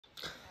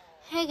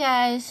Hey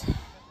guys,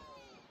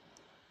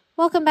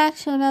 welcome back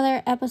to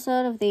another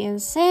episode of the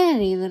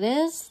insanity that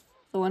is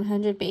the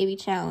 100 Baby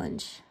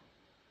Challenge.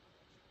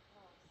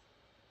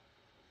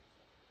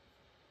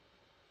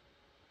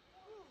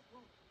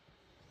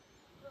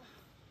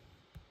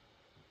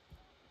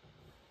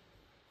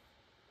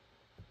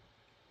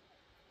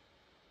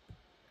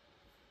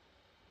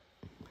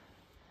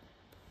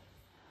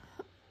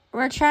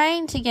 We're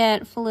trying to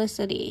get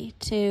Felicity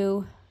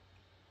to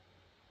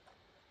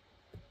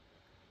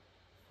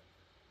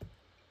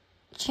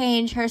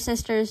change her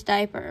sister's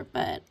diaper,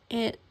 but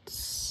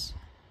this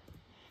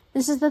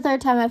is the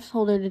third time I've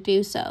told her to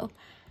do so.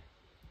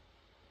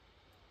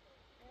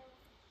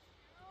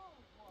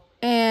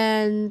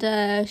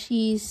 And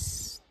she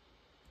still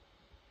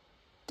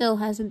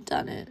hasn't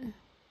done it.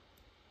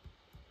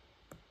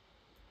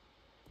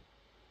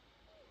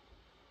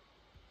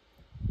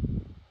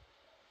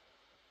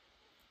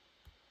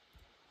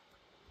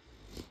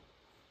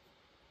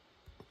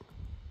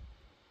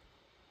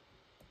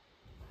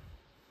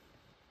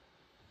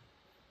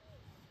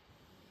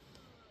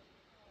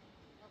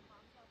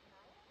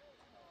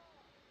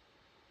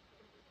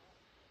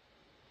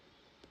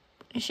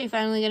 Is she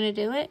finally gonna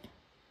do it?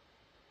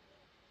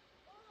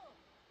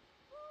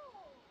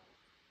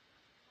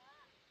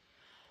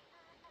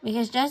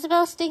 Because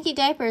Jezebel's stinky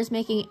diaper is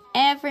making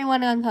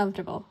everyone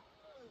uncomfortable.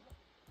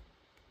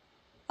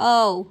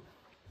 Oh.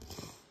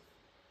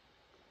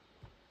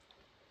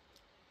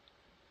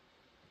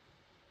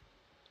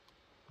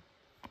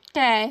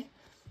 Okay.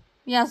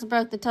 You also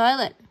broke the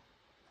toilet.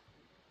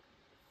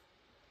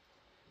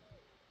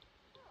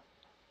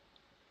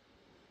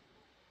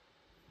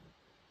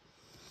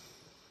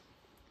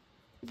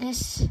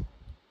 This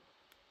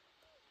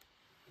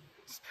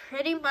is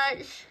pretty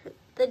much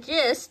the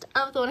gist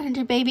of the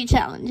 100 Baby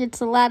Challenge.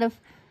 It's a lot of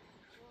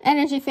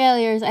energy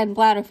failures and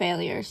bladder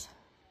failures.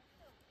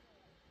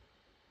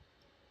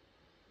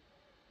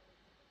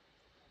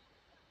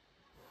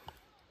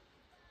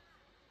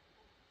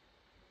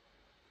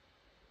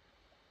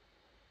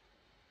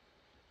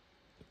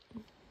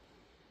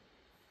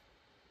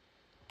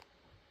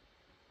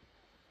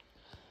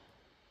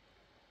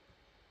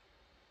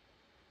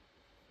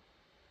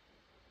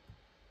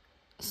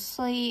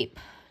 Sleep.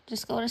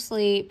 Just go to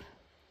sleep.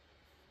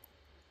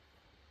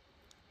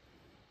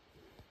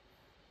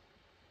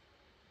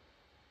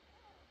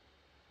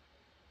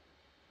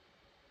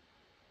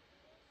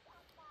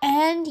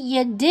 And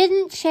you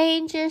didn't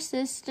change your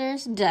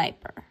sister's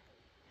diaper.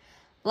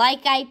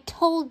 Like I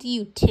told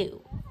you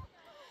to.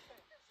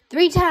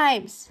 3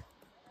 times.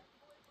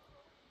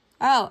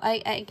 Oh,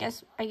 I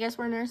guess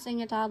we're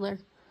nursing a toddler.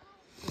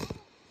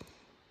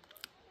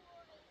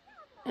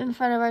 In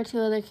front of our 2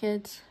 other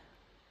kids.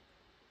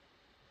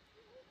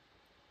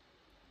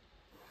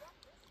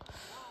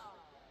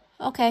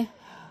 Okay.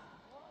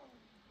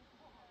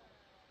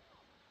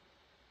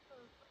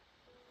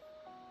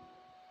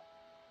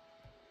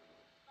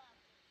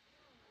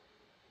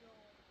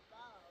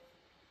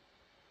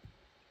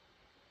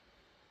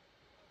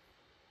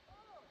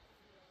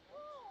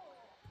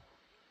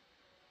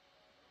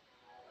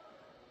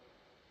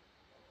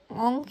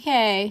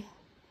 Okay.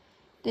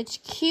 That's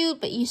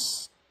cute, but you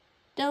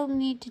still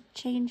need to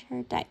change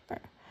her diaper.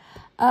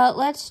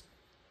 Let's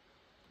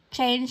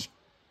change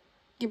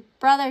your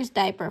brother's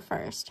diaper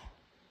first.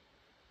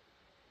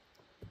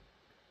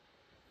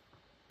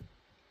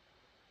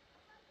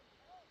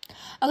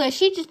 Okay,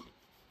 she's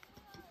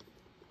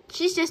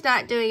just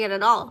not doing it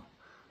at all.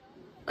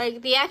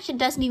 Like, the action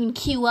doesn't even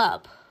queue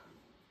up.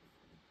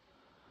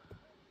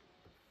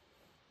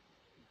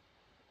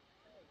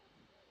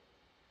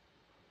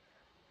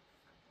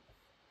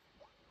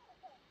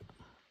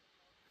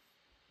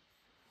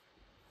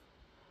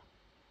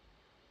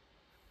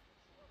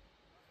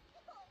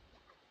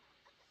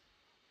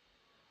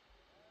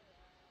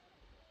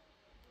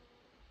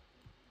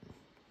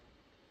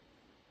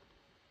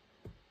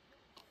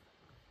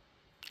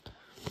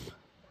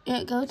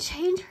 Yeah, go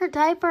change her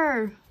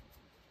diaper.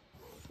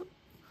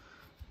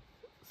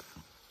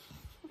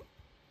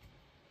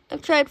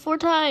 I've tried 4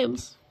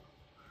 times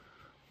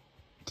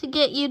to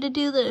get you to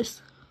do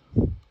this.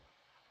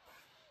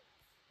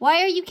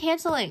 Why are you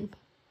canceling?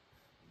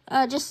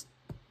 Just...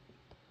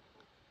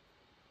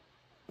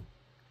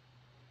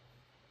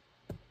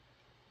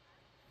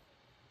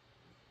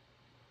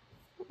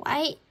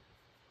 Why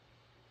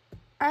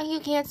are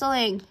you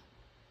canceling?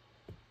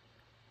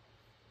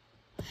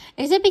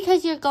 Is it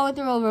because you're going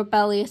through a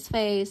rebellious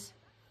phase?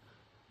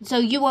 So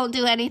you won't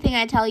do anything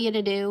I tell you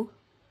to do?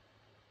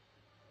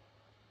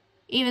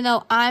 Even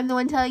though I'm the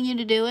one telling you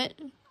to do it?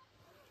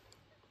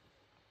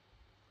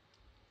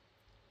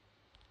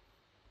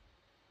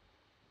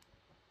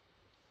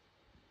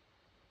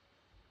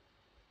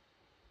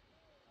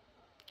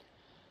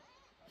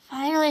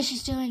 Finally,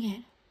 she's doing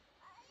it.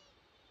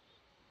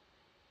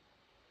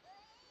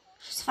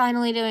 She's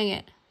finally doing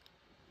it.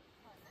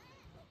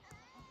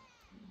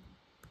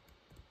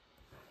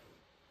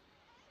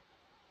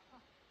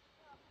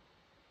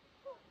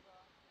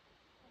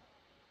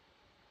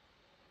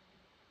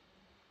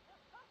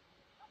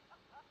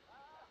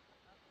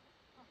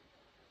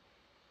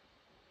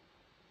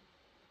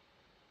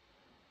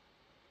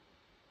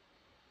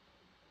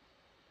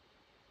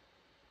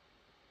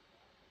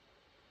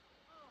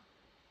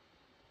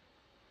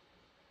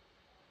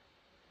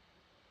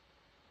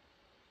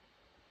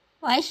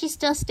 Why is she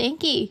still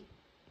stinky?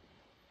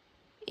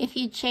 If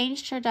you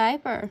changed her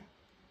diaper.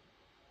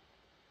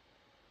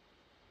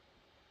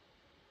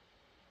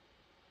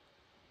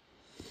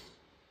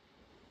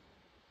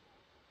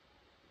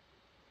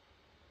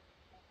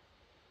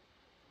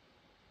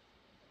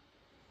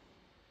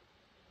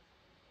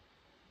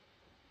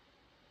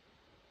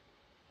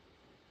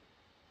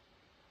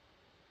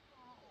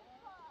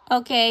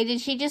 Okay,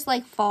 did she just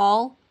like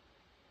fall?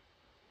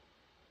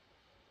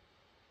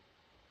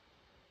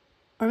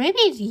 Or maybe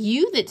it's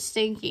you that's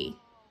stinky.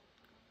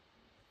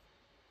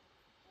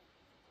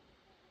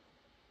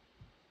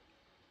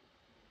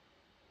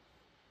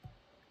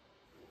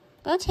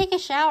 Go take a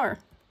shower.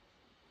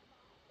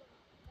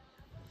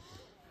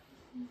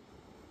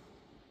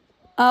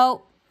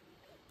 Oh.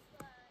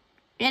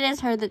 It is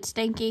her that's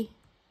stinky.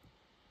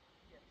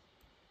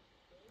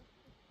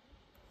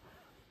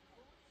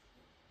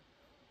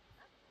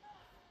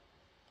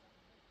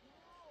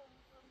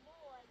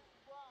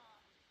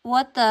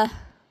 What the?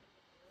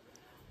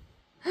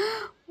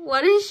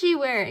 What is she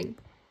wearing?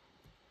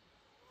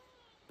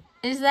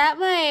 Is that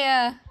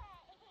my,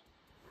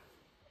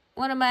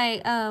 one of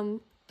my,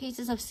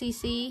 pieces of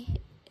CC?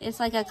 It's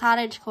like a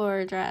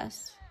cottagecore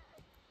dress.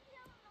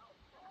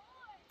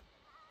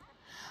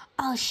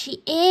 Oh,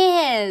 she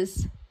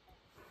is!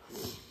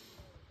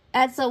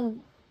 That's a...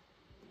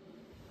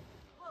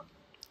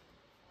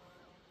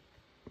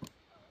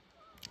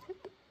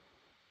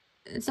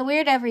 It's a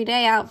weird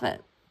everyday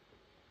outfit.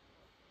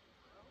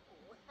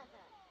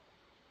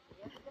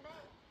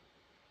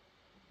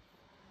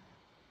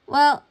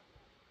 Well,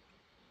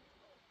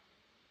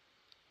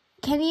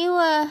 can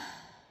you,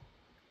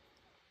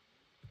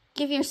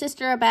 give your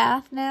sister a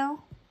bath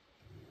now?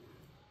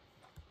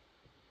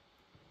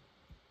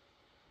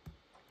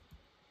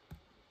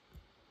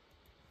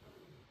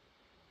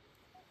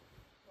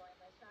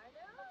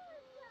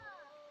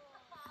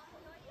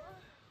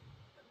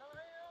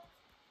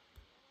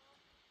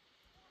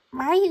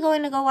 Why are you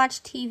going to go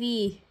watch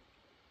TV?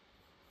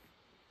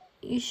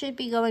 You should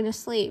be going to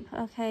sleep.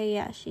 Okay,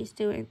 yeah, she's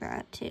doing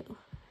that too.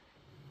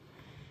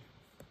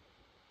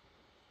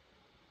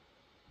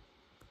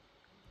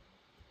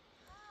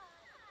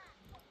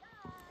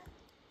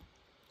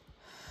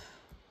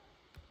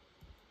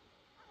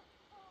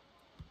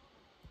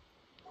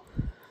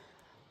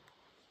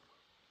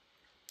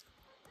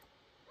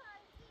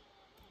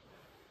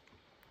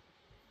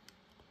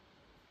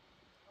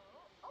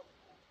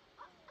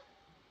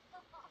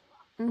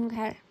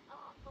 Okay.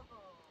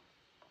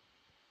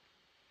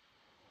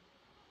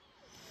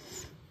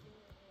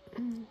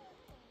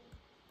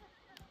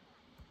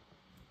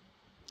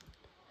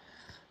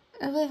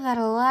 And we've got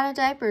a lot of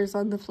diapers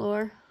on the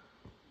floor.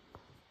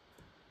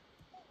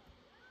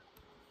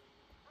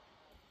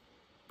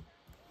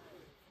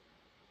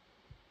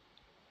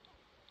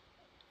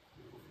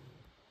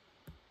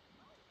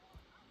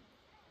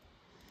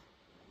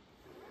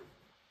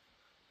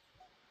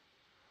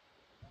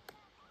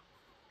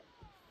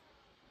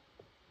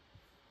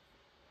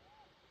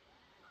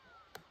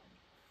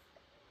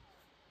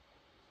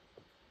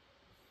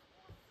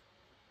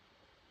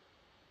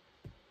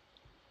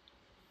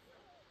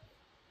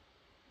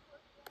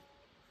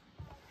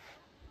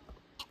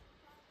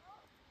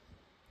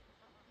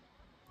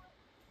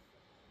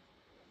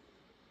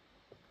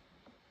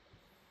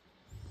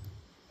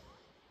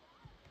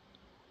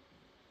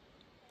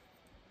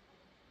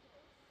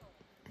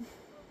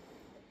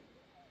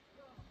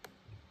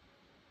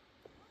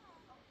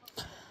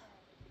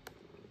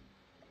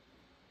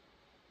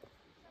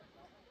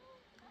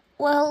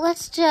 Well,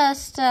 let's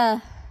just,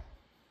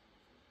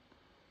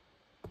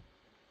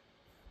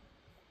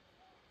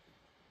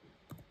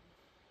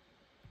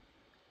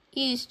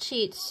 use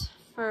cheats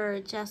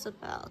for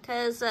Jezebel,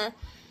 because,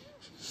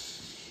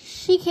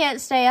 she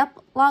can't stay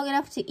up long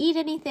enough to eat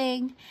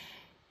anything.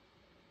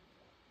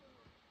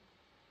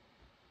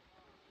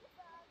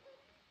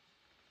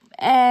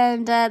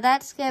 And,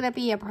 that's gonna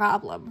be a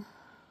problem.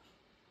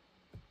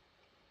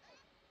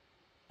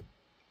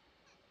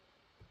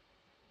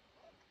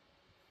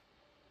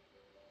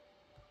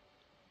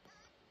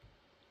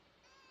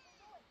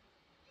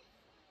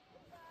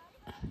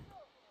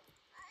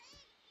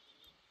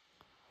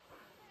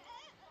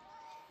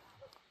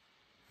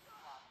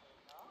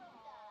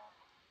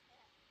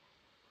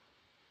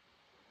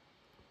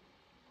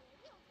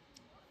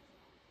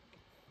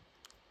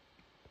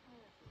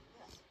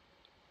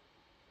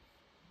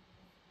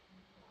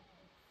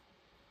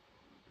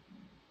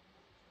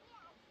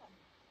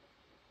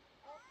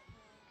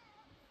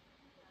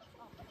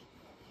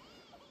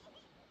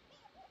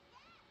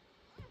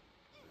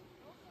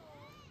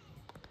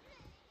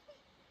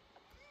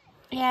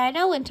 Yeah, I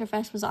know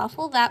Winterfest was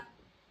awful. That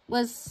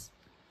was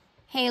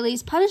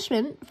Haley's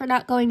punishment for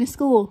not going to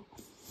school.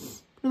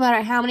 No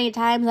matter how many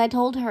times I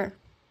told her.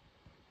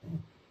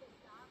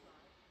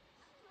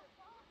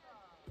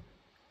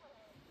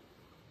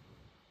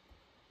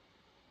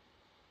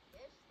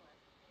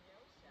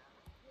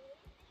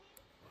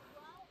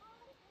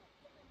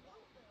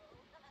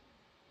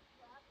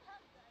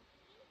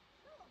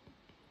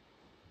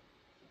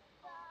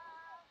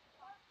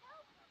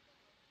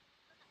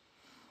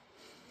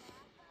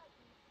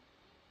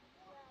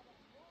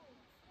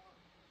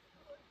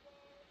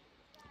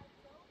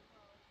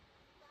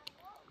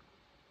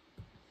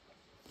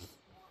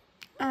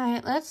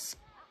 Alright, let's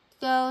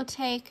go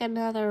take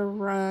another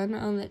run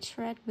on the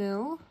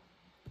treadmill.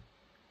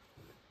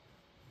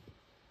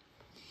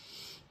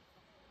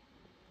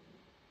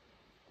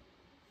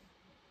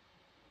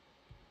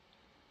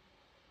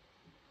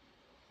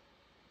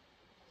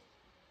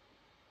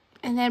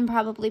 And then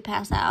probably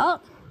pass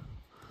out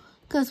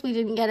because we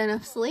didn't get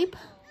enough sleep.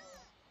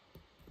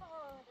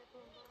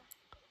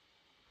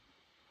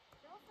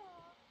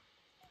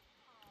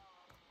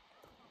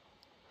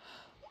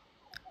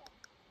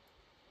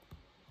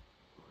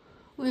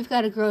 We've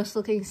got a gross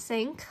looking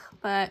sink,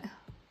 but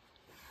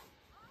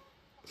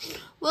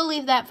we'll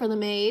leave that for the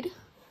maid.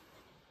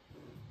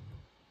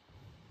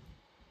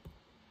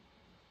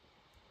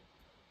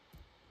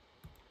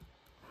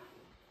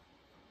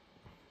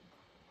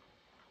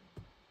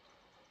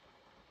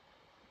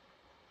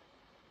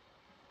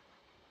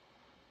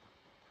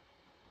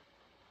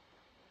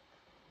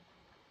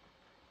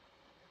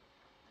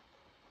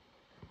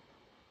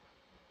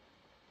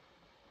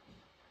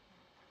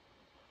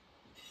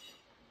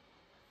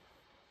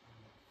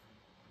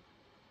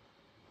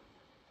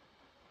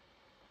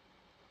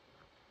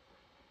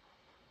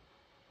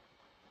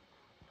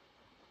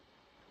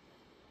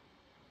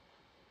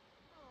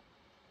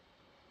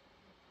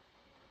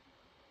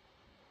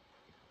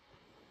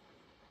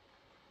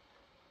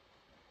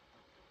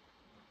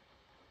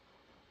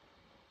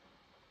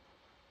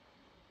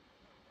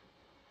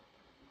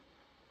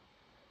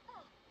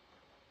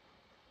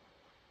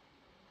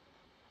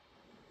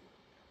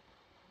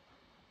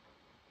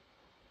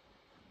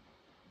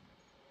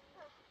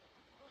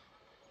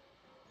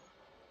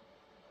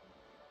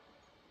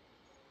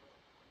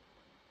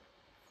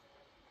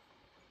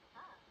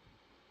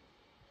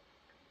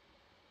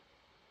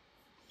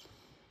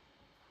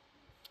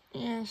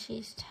 Yeah,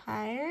 she's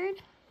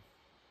tired.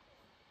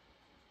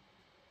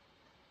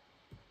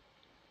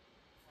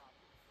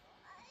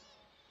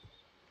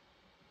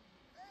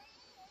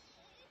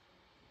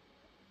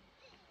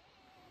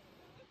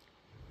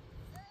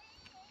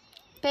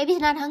 Baby's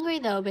not hungry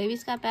though.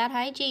 Baby's got bad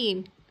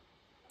hygiene.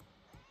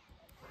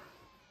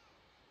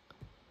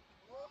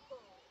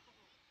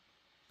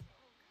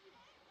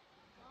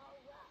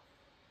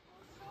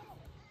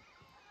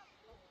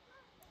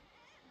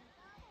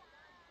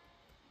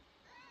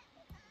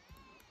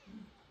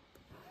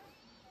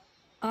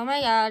 Oh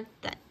my god,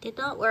 that did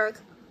not work.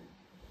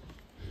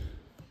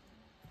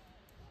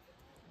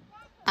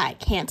 I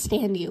can't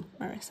stand you,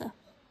 Marissa.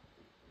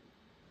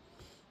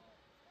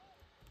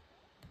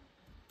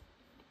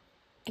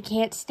 I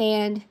can't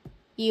stand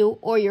you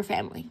or your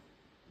family.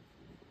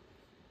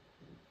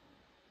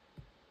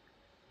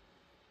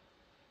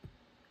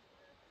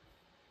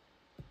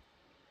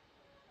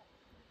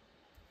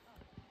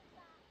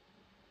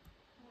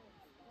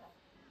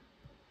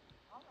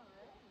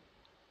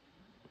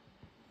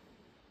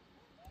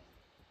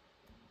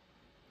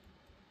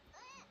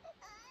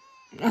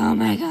 Oh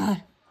my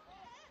god.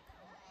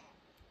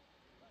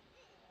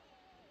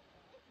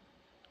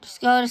 Just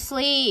go to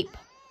sleep.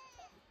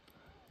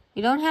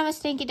 You don't have a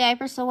stinky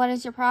diaper, so what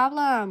is your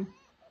problem?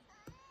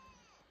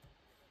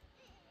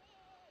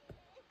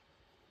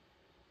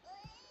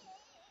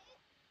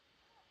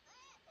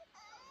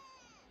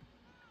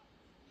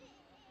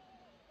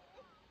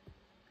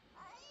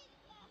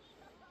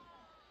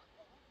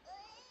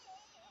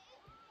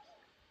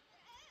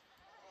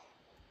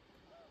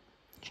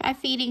 Try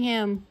feeding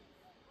him.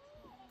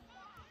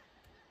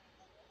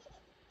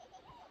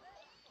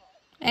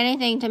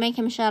 Anything to make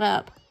him shut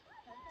up.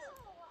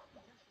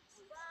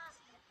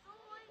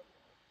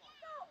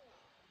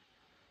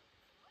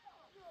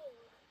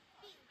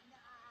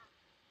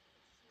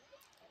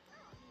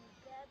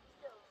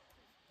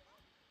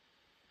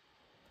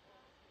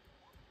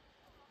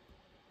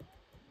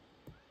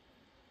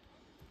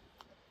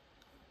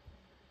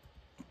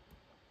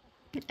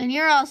 And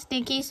you're all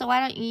stinky, so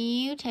why don't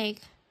you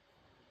take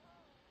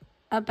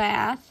a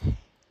bath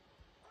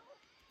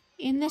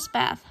in this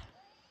bath?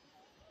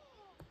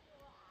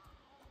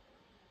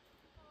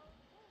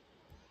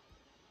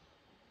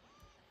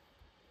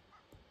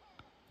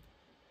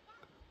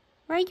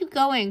 Where are you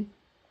going?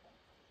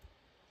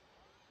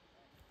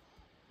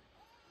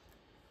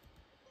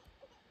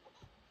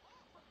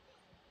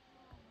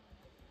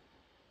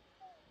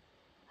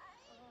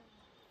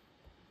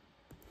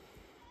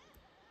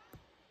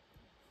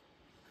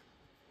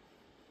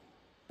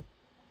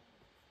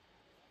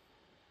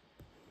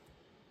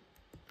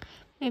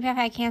 Maybe if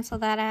I cancel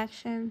that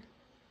action.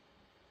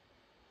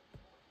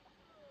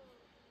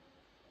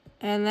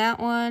 And that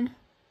one.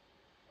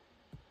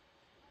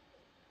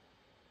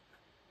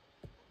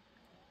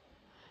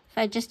 If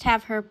I just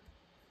have her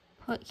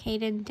put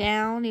Kaden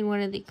down in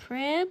one of the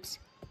cribs.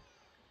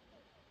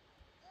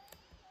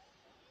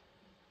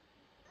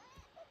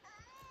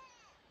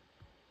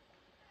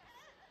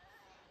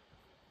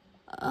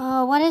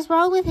 Oh, what is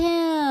wrong with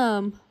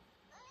him?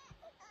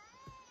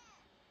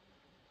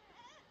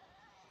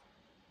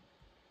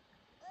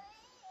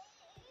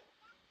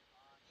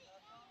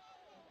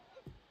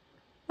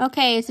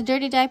 Okay, it's a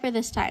dirty diaper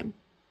this time.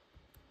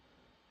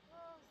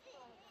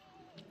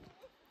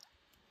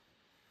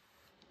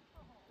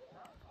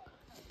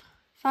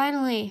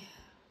 Finally.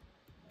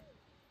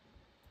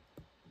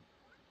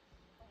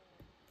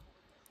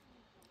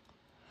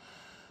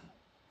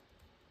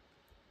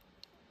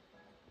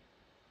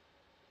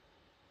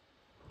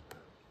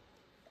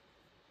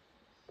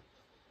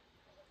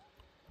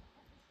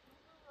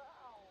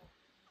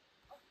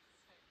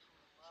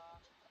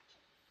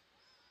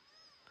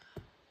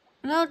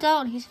 No,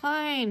 don't. He's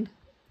fine.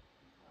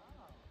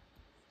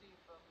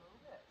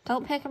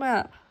 Don't pick him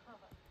up.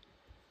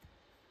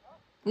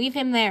 Leave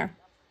him there.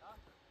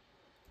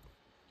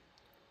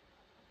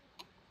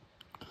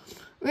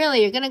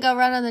 Really, you're gonna go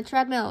run on the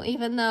treadmill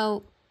even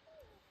though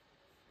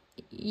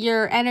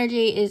your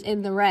energy is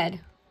in the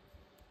red.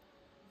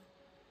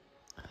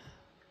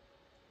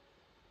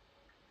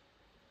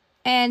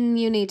 And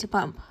you need to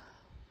pump.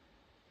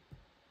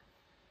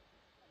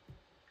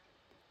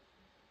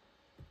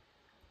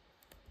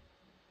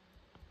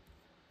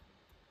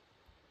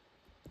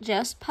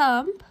 Just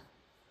pump.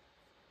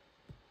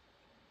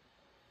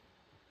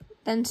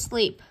 Then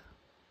sleep.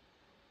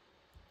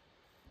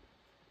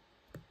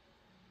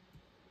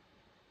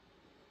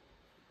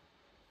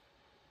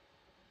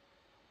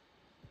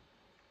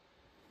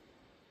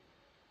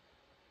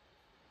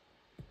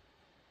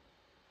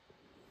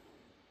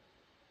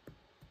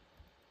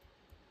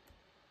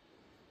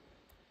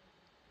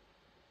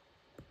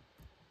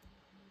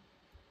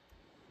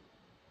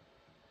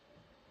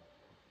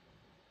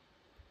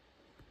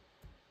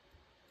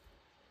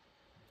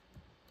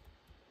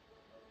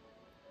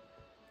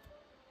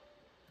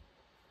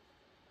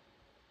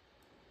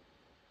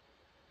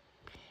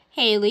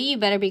 Haley, you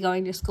better be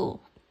going to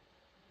school.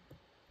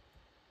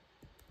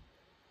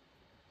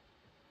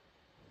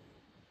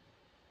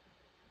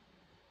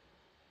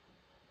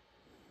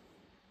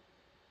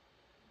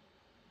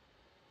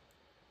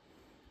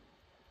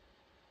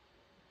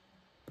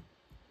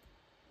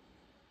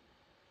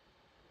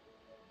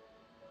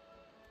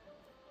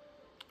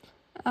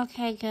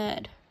 Okay,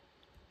 good.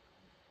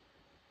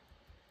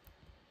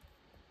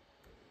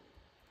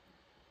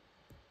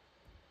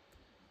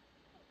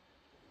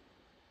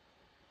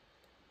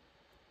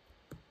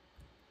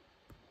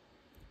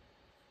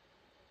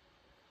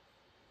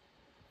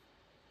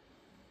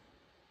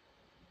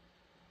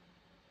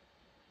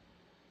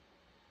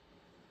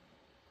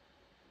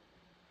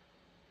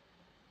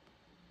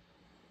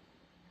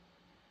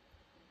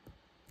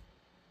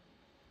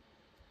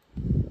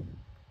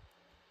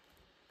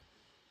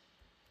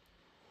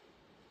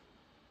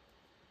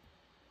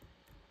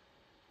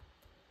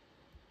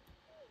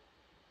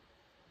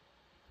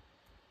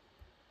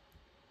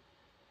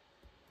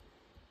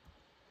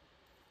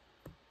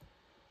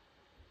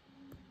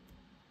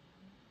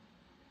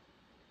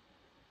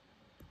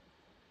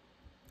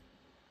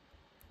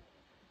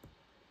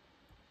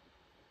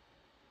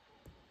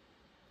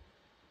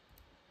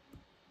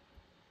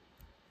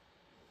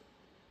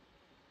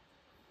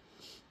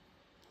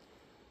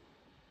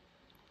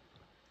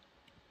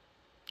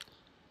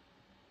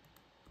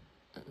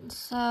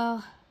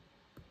 So,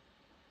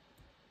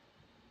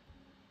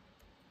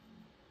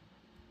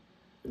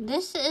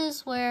 this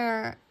is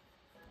where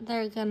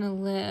they're gonna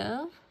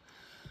live.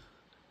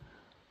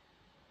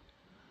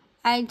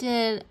 I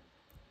did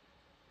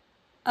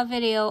a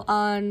video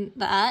on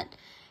that,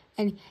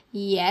 and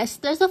yes,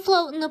 there's a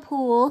float in the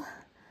pool,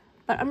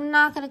 but I'm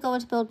not gonna go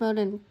into build mode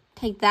and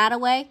take that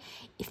away.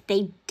 If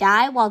they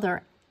die while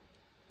they're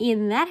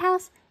in that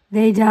house,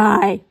 they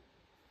die.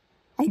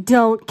 I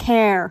don't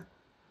care.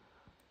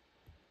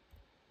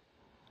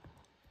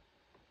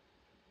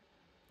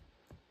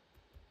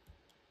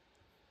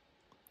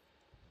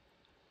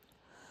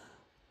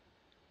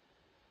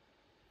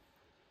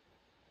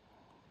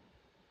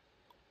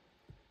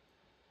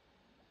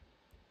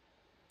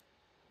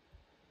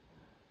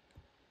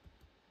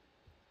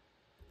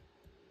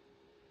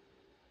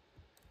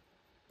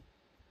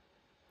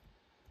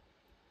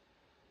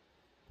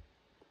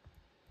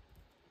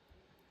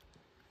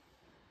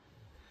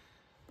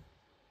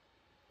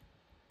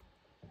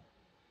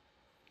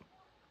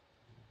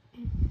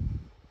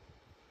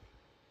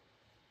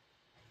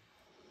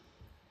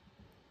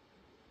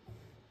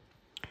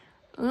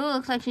 Ooh,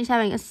 looks like she's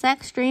having a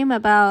sex dream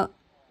about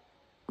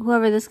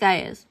whoever this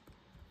guy is.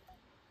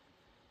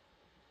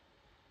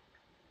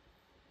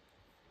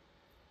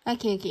 I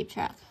can't keep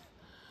track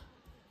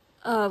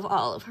of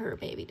all of her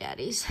baby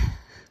daddies.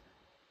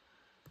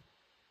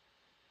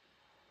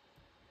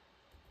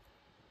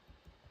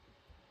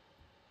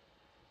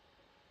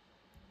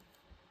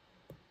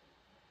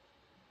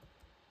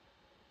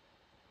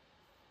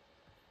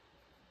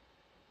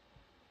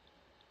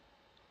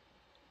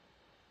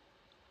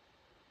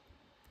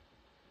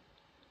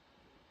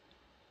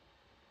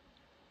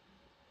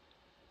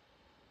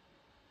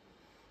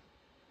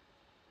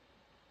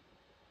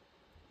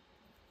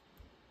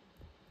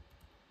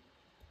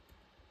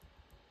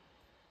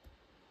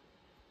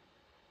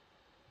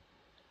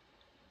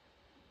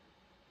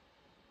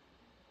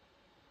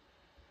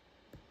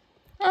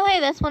 Oh,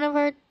 hey, that's one of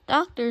our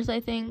doctors, I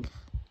think.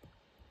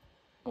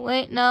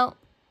 Wait, no.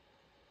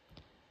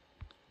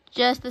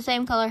 Just the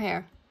same color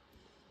hair.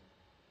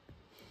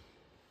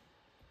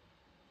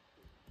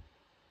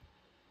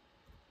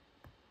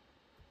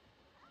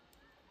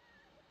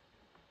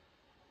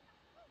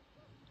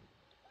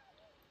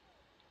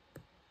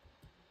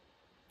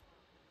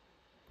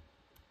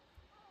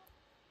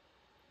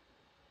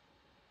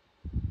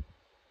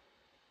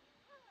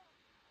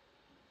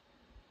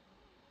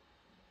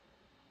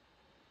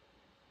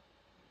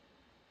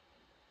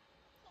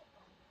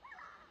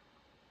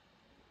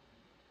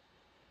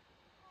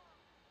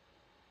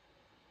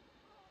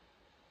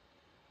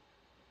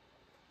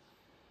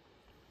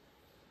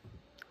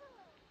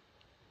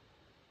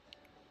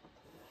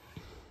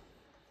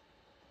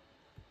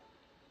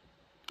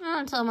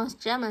 on, it's almost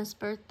Gemma's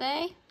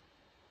birthday.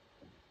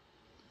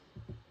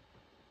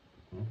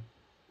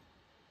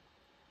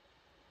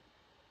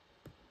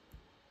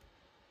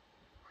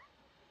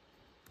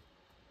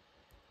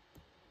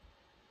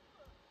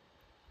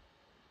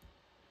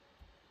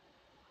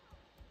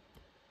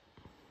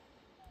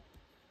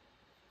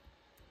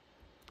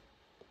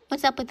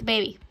 What's up with the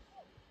baby?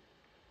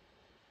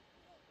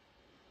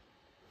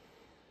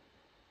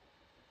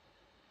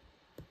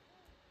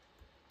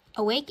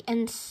 Awake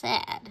and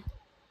sad.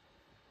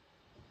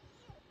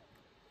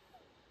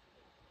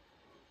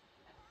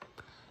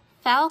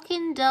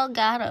 Falcon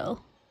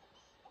Delgado.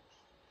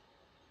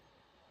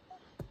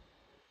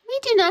 We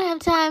do not have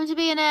time to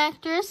be an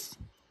actress.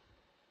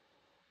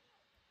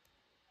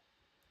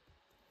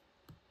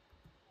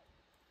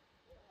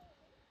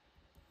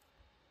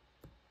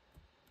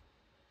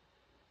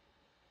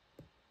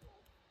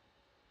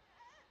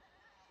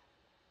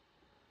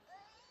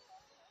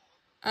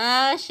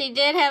 She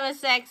did have a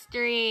sex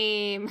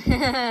dream. So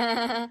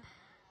that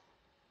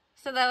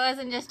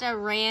wasn't just a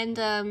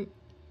random,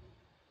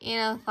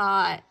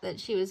 thought that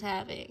she was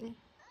having.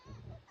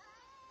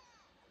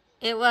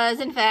 It was,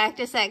 in fact,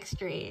 a sex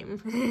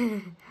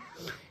dream.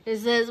 It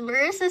says,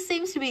 Marissa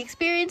seems to be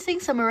experiencing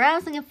some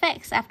arousing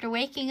effects after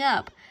waking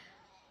up.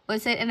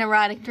 Was it an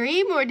erotic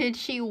dream, or did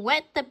she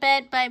wet the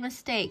bed by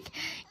mistake?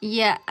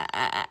 Yeah,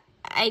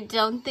 I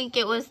don't think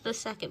it was the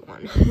second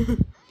one.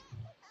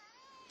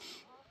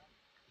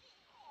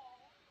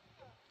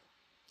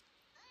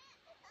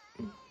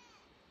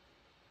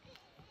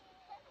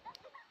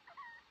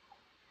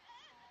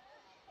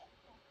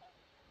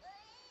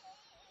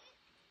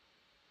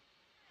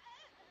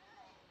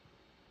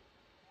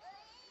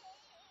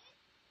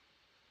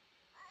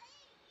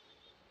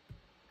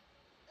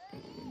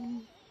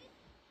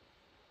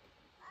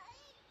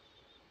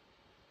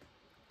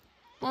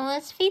 Well,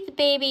 let's feed the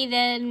baby,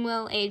 then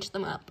we'll age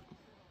them up.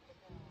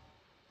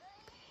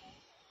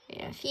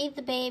 Yeah, feed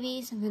the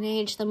babies and then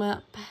age them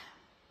up.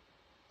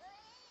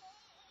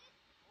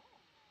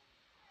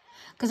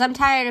 Because I'm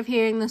tired of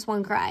hearing this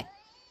one cry.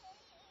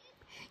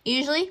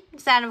 Usually, the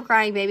sound of a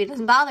crying baby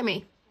doesn't bother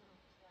me.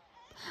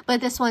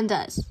 But this one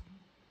does.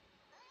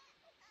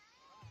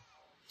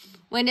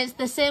 When it's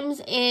The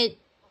Sims, it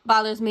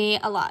bothers me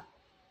a lot.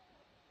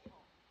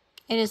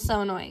 It is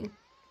so annoying.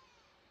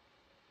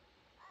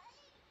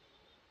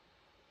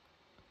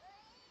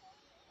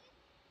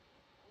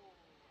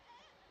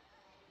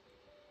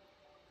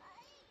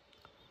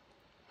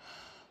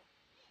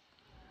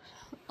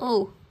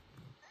 Oh.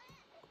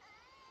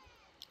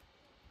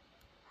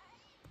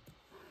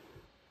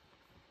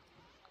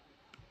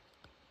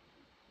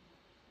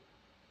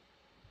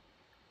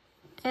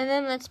 And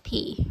then let's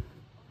pee.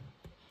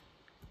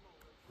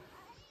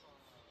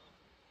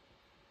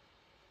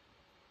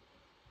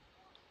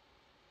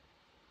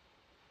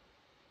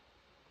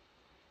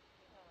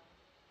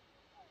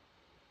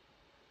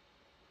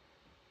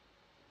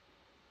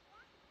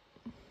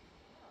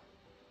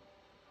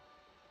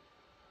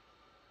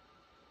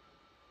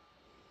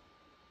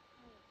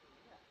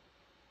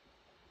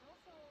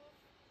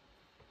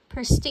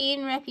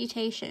 Pristine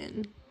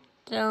reputation.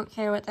 Don't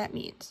care what that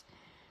means.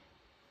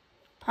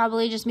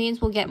 Probably just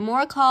means we'll get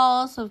more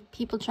calls of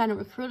people trying to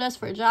recruit us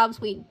for jobs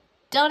we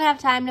don't have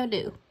time to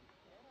do.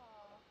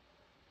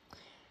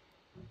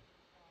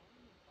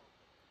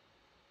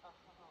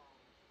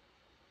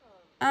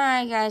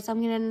 Alright guys, I'm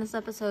going to end this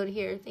episode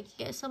here. Thank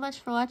you guys so much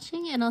for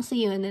watching, and I'll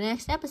see you in the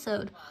next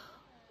episode,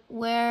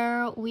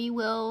 where we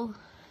will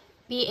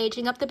be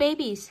aging up the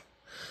babies.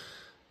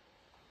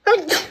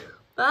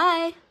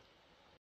 Bye!